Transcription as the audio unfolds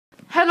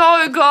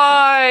Hello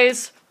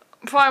guys,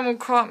 Primal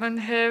Cartman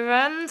here,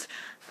 and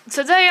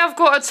today I've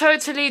got a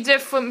totally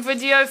different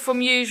video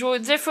from usual,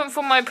 different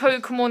from my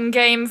Pokemon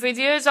game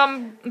videos.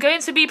 I'm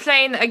going to be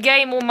playing a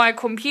game on my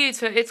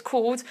computer. It's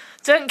called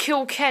Don't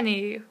Kill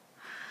Kenny.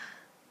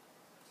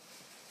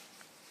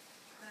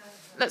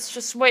 Let's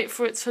just wait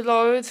for it to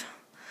load.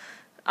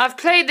 I've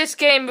played this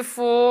game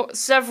before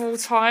several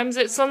times.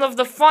 It's one of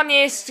the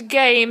funniest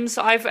games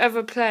I've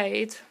ever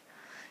played,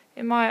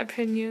 in my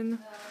opinion.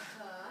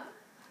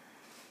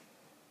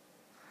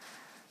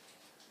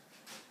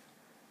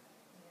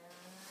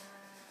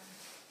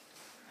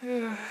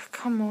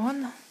 Come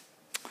on.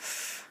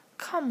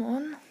 Come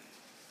on.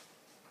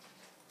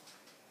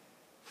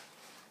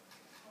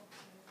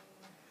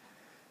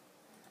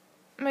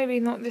 Maybe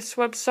not this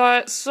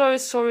website. So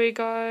sorry,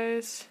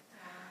 guys.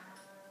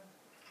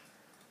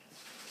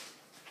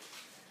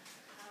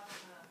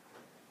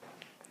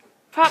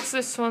 Perhaps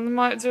this one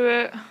might do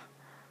it.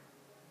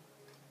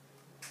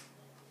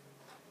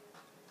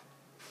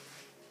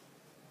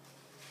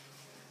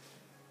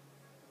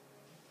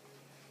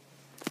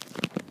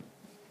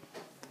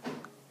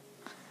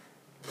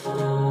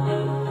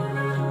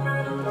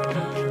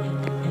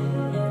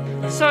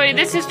 Sorry,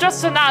 this is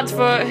just an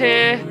advert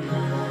here.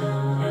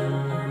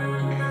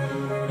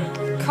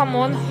 Come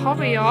on,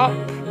 hurry up.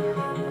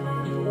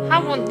 I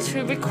want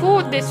to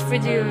record this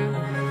video.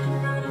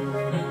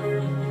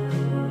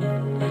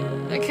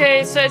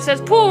 Okay, so it says,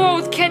 poor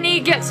old Kenny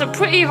gets a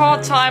pretty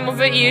hard time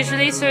of it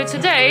usually, so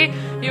today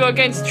you are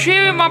going to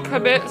cheer him up a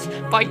bit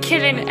by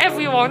killing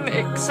everyone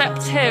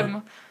except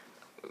him.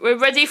 We're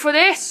ready for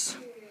this?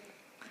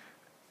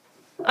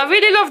 I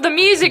really love the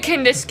music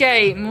in this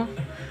game.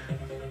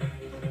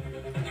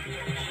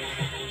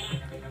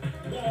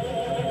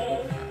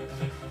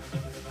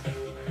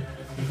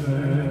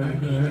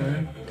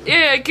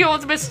 Yeah,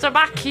 killed Mr.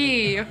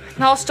 Mackey.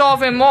 Now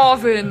starving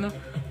Marvin.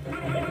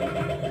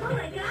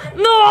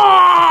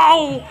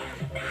 No!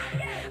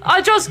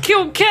 I just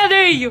killed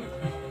Kenny!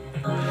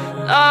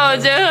 Oh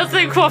dear, I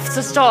think we'll have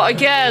to start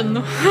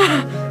again.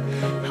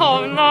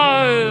 Oh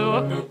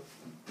no.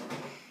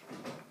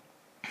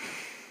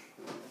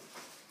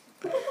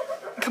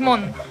 Come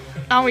on,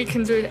 now we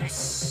can do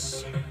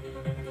this.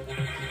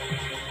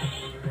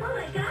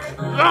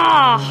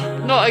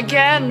 Ah, not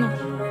again.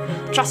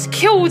 Just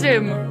killed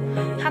him.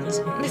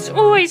 This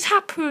always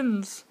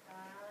happens.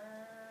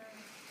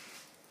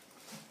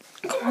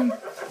 Come on,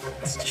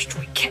 let's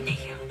destroy Kenny.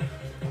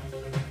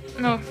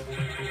 No.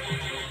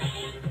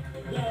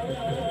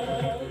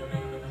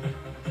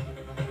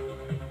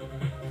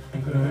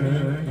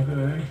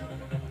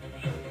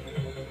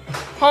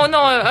 Oh no,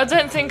 I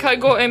don't think I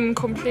got him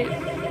completely.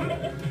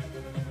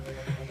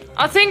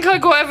 I think I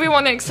got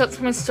everyone except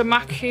Mr.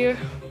 Mackey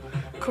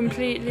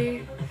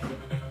completely.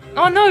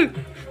 Oh no!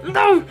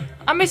 No!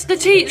 I missed the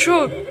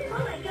teacher!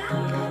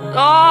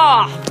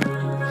 Ah!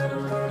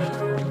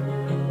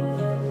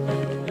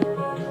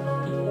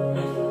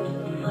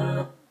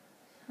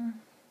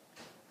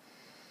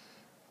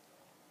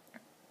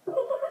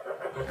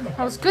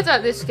 I was good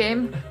at this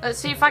game. Let's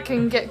see if I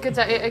can get good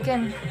at it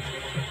again.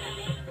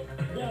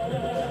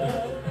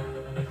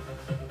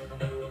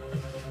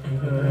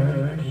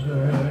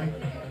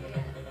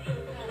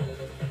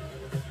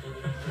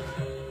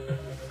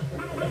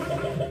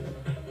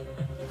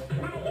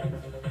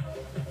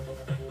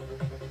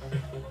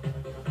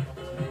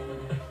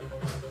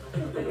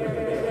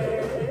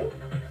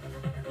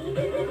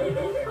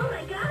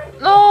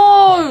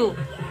 No!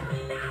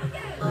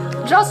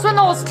 Just when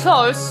I was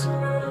close,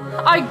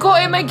 I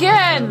got him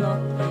again!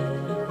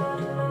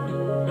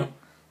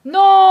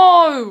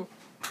 No!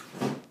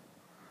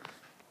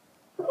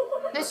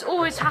 This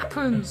always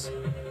happens.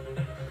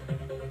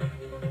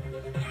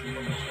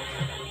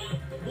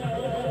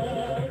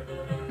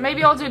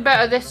 Maybe I'll do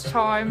better this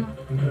time.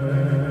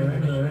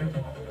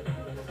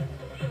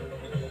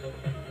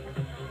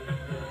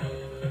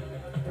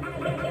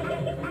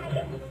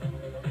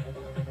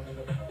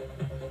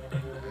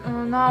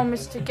 Oh, now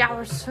Mr.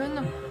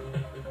 Garrison.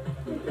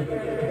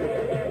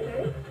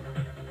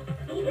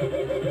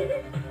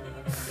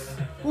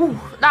 Ooh,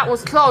 that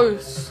was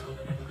close.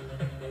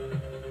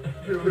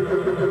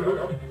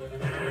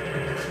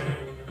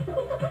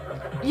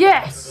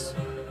 Yes!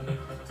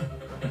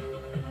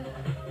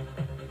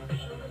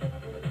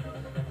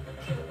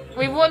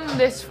 We won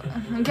this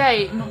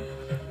game.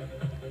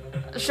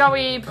 Shall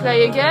we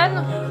play again?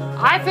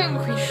 I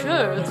think we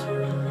should.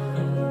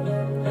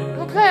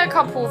 We'll play a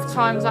couple of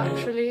times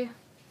actually.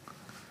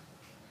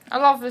 I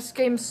love this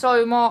game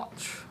so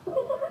much.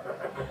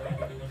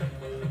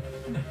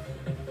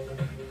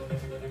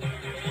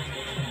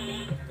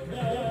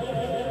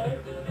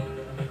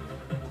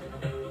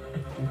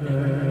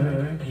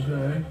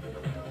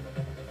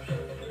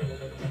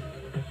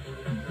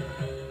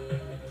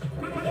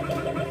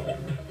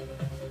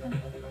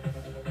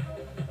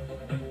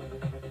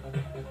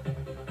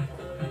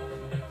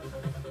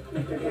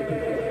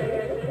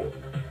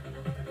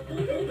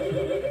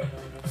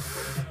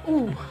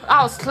 Ooh,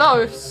 that was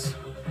close.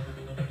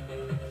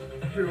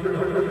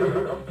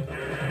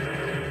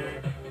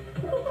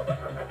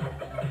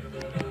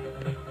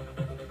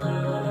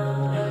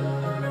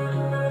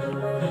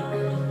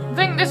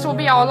 this will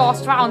be our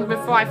last round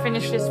before I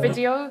finish this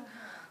video.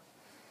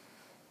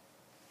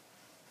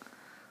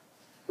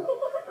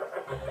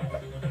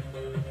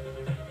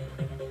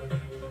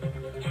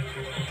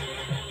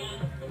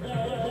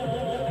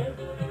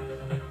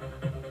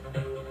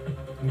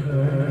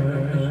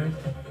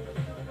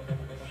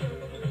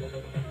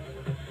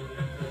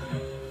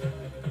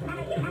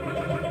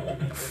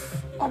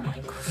 Oh my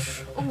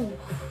gosh. Oh.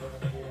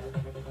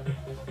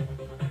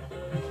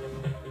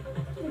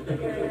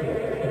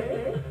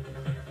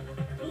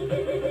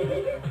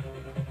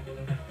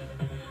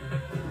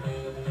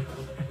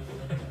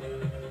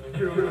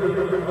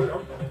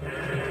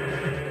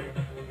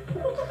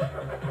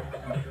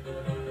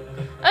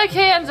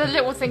 Okay, and a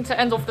little thing to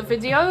end off the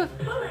video.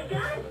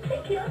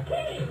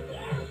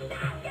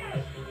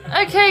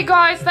 Okay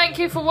guys, thank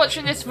you for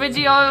watching this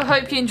video.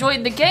 Hope you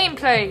enjoyed the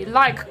gameplay.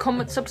 Like,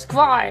 comment,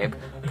 subscribe.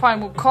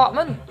 Primal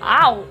Cartman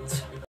out.